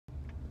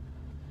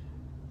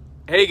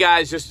Hey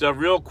guys, just a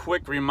real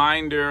quick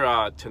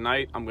reminder,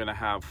 tonight I'm going to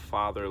have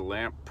Father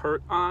Lampert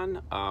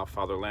on.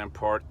 Father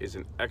Lampert is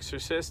an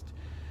exorcist.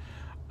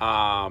 It's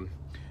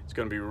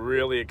going to be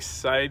really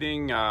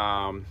exciting.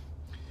 I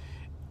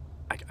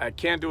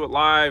can't do it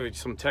live. It's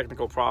some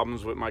technical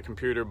problems with my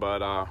computer,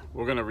 but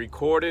we're going to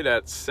record it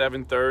at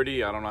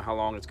 7:30. I don't know how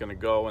long it's going to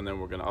go, and then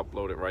we're going to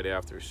upload it right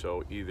after.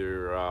 So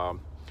either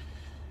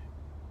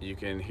you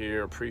can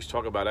hear a priest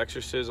talk about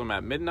exorcism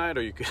at midnight,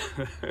 or you can,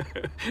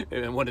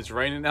 and when it's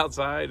raining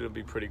outside, it'll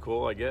be pretty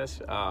cool, I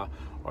guess.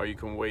 Or you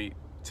can wait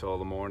till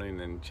the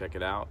morning and check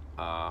it out.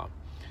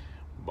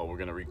 But we're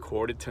gonna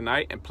record it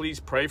tonight, and please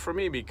pray for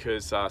me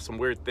because some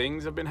weird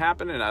things have been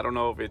happening. I don't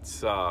know if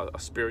it's a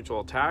spiritual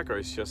attack or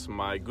it's just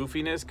my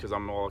goofiness, because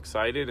I'm all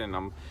excited and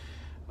I'm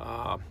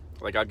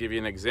like, I'll give you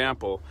an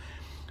example.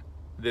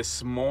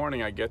 This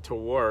morning I get to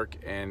work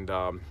and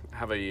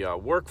have a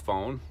work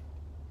phone,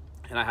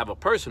 and I have a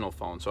personal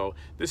phone. So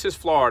this is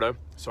Florida,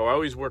 so I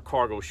always wear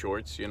cargo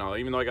shorts. You know,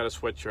 even though I got a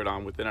sweatshirt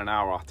on, within an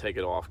hour I'll take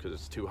it off because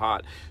it's too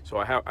hot. So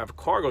I have a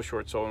cargo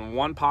short. So in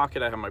one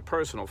pocket I have my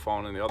personal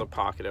phone, in the other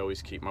pocket I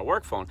always keep my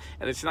work phone.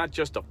 And it's not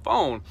just a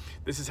phone.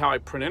 This is how I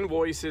print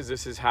invoices.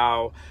 This is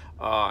how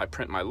I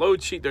print my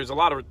load sheet. There's a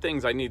lot of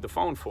things I need the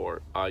phone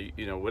for.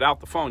 You know, without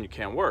the phone you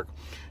can't work.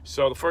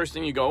 So the first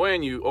thing, you go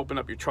in, you open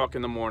up your truck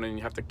in the morning,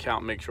 you have to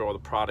count, make sure all the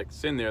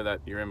products in there that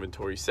your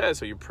inventory says,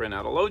 so you print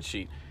out a load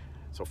sheet.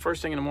 So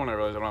first thing in the morning, I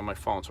realized I don't have my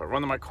phone. So I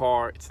run to my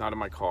car, it's not in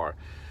my car.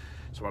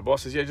 So my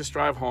boss says, yeah, just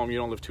drive home. You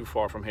don't live too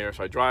far from here.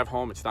 So I drive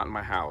home, it's not in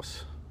my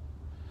house.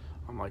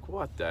 I'm like,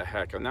 what the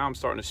heck? And now I'm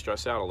starting to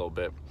stress out a little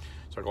bit.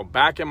 So I go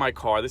back in my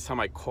car. This time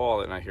I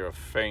call it and I hear a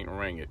faint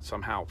ring. It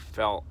somehow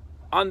fell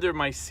under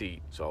my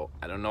seat. So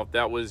I don't know if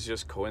that was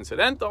just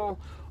coincidental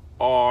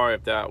or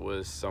if that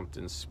was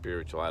something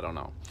spiritual. I don't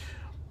know.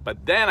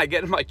 But then I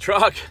get in my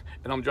truck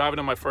and I'm driving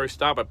to my first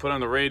stop. I put on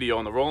the radio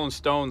and the Rolling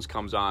Stones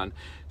comes on.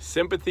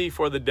 Sympathy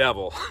for the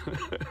Devil.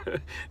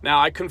 Now,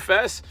 I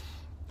confess,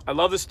 I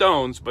love the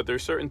Stones, but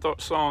there's certain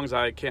songs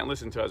I can't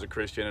listen to as a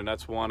Christian, and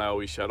that's one I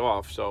always shut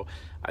off. So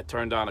I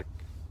turned on a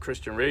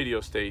Christian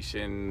radio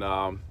station,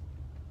 and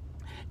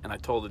I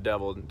told the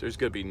devil, there's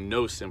going to be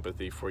no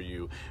sympathy for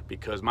you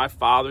because my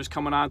Father's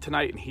coming on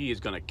tonight and he is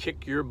going to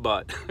kick your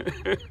butt.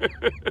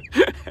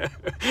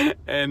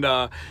 And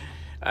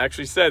I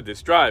actually said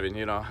this driving,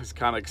 you know, I was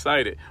kind of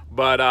excited.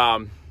 But,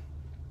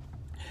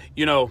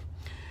 you know,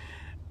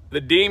 the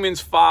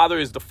demon's father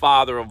is the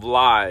father of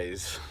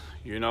lies.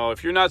 You know,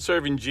 if you're not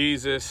serving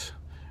Jesus,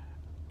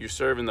 you're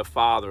serving the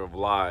father of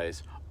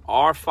lies.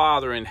 Our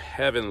Father in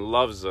heaven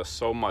loves us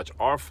so much.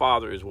 Our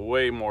Father is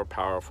way more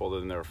powerful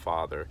than their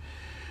father.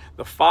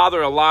 The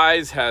father of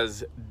lies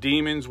has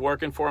demons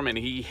working for him, and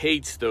he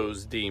hates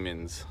those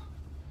demons.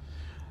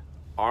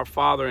 Our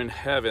Father in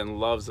heaven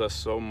loves us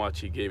so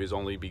much, he gave his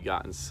only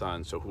begotten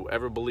Son. So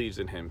whoever believes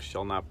in him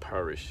shall not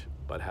perish,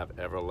 but have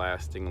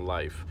everlasting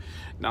life.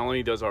 Not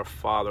only does our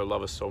Father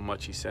love us so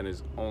much, he sent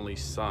his only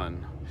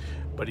Son,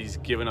 but he's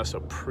given us a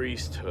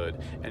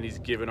priesthood, and he's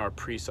given our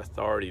priests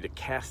authority to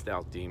cast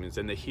out demons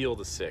and to heal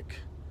the sick.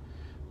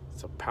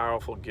 It's a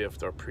powerful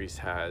gift our priest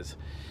has.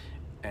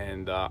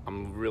 And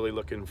I'm really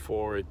looking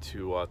forward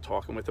to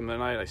talking with him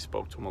tonight. I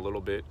spoke to him a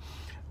little bit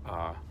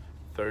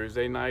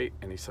Thursday night,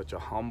 and he's such a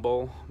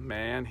humble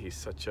man. He's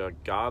such a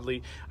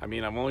godly, I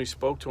mean, I've only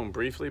spoke to him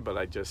briefly, but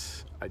I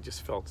just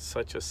felt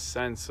such a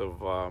sense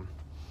of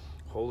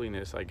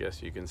holiness, I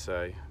guess you can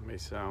say. It may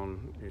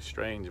sound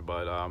strange,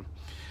 but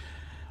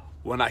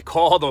when I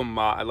called him,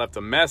 I left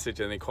a message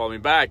and he called me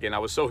back, and I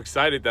was so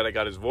excited that I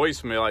got his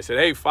voicemail. I said,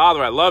 hey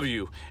Father, I love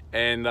you.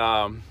 And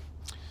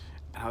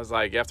I was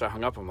like, after I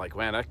hung up, I'm like,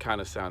 man, that kind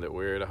of sounded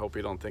weird. I hope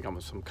you don't think I'm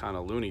some kind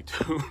of Looney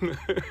Tune.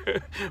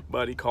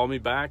 But he called me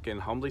back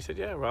and humbly said,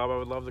 yeah, Rob, I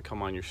would love to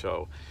come on your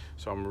show.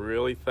 So I'm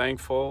really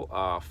thankful.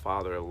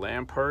 Father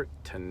Lampert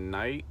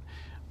tonight.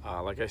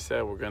 Like I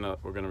said, we're gonna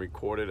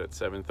record it at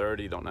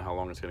 7:30. Don't know how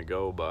long it's gonna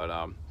go, but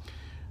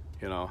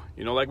you know,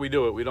 like we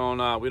do it. We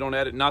don't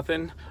edit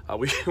nothing.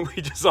 We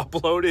just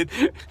upload it.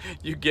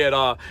 You get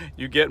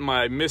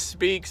my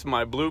misspeaks,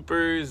 my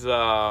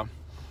bloopers.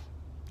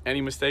 Any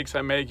mistakes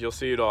I make, you'll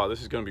see it all.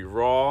 This is going to be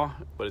raw,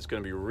 but it's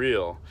going to be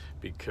real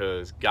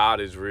because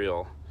God is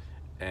real.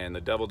 And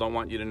the devil don't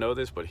want you to know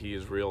this, but he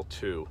is real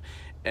too.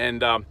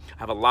 And I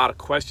have a lot of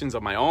questions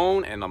of my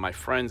own, and my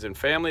friends and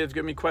family have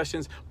given me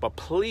questions. But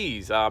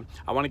please, I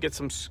want to get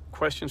some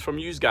questions from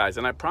you guys.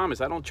 And I promise,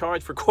 I don't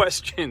charge for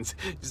questions.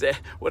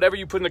 Whatever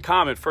you put in the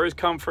comment, first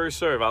come, first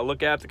serve. I'll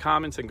look at the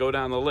comments and go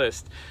down the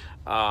list.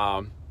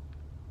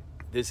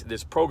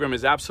 This program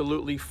is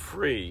absolutely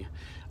free.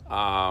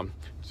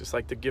 Just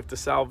like the gift of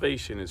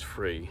salvation is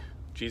free.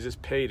 Jesus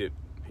paid it.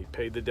 He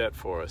paid the debt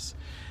for us.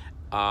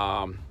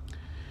 And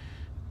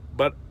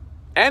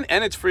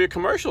it's free of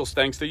commercials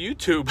thanks to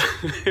YouTube.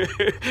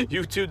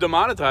 YouTube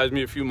demonetized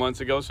me a few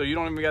months ago, so you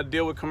don't even got to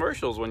deal with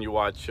commercials when you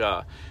watch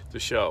the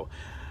show.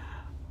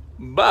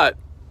 But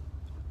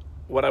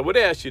what I would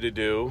ask you to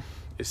do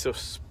is to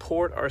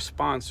support our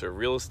sponsor,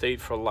 Real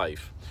Estate for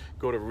Life.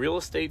 Go to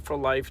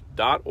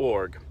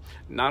realestateforlife.org.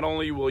 not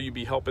only will you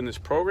be helping this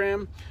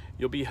program,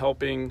 you'll be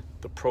helping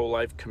the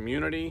pro-life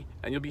community,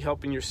 and you'll be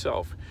helping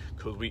yourself,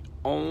 because we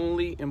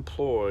only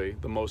employ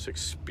the most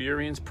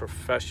experienced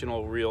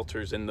professional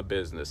realtors in the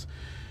business.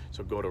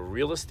 So go to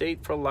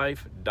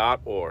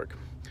realestateforlife.org.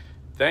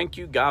 Thank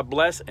you, God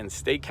bless, and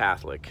stay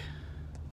Catholic.